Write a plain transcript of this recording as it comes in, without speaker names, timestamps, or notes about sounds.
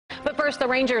But first, the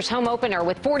Rangers home opener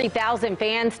with 40,000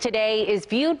 fans today is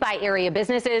viewed by area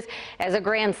businesses as a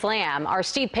grand slam. Our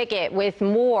Steve Pickett with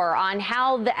more on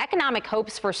how the economic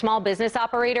hopes for small business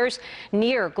operators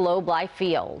near Globe Life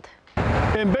Field.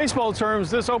 In baseball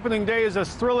terms, this opening day is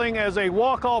as thrilling as a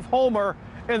walk-off homer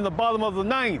in the bottom of the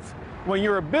ninth when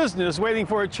you're a business waiting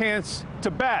for a chance to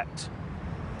bat.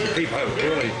 People have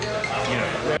really,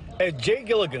 At Jay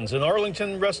Gilligan's, an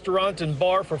Arlington restaurant and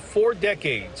bar for 4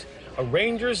 decades, a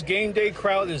Rangers game day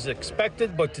crowd is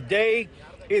expected, but today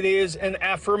it is an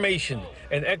affirmation,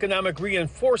 an economic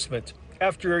reinforcement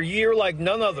after a year like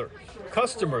none other.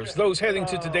 Customers, those heading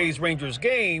to today's Rangers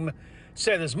game,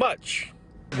 said as much.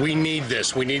 We need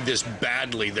this. We need this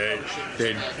badly.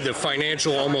 The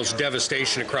financial almost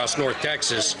devastation across North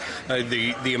Texas,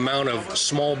 the amount of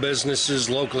small businesses,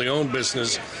 locally owned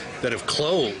business that have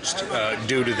closed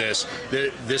due to this.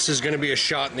 This is going to be a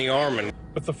shot in the arm.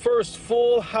 But the first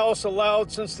full house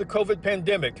allowed since the COVID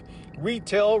pandemic,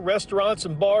 retail, restaurants,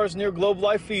 and bars near Globe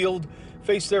Life Field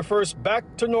face their first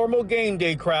back-to-normal game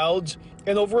day crowds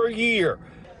in over a year.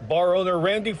 Bar owner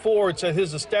Randy Ford said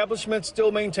his establishment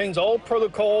still maintains all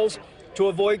protocols to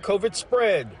avoid COVID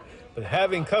spread. But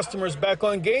having customers back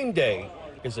on game day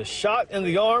is a shot in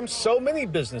the arm so many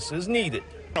businesses need it.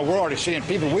 we're already seeing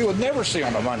people we would never see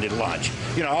on a Monday lunch.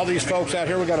 All these folks out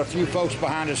here, we got a few folks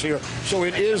behind us here. So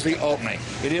it is the opening.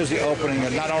 It is the opening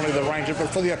of not only the Rangers, but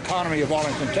for the economy of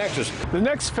Arlington, Texas. The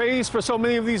next phase for so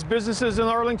many of these businesses in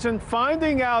Arlington,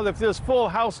 finding out if this full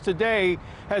house today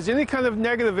has any kind of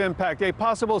negative impact, a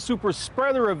possible super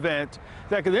spreader event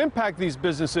that could impact these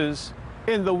businesses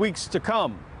in the weeks to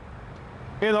come.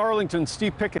 In Arlington,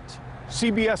 Steve Pickett,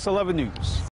 CBS 11 News.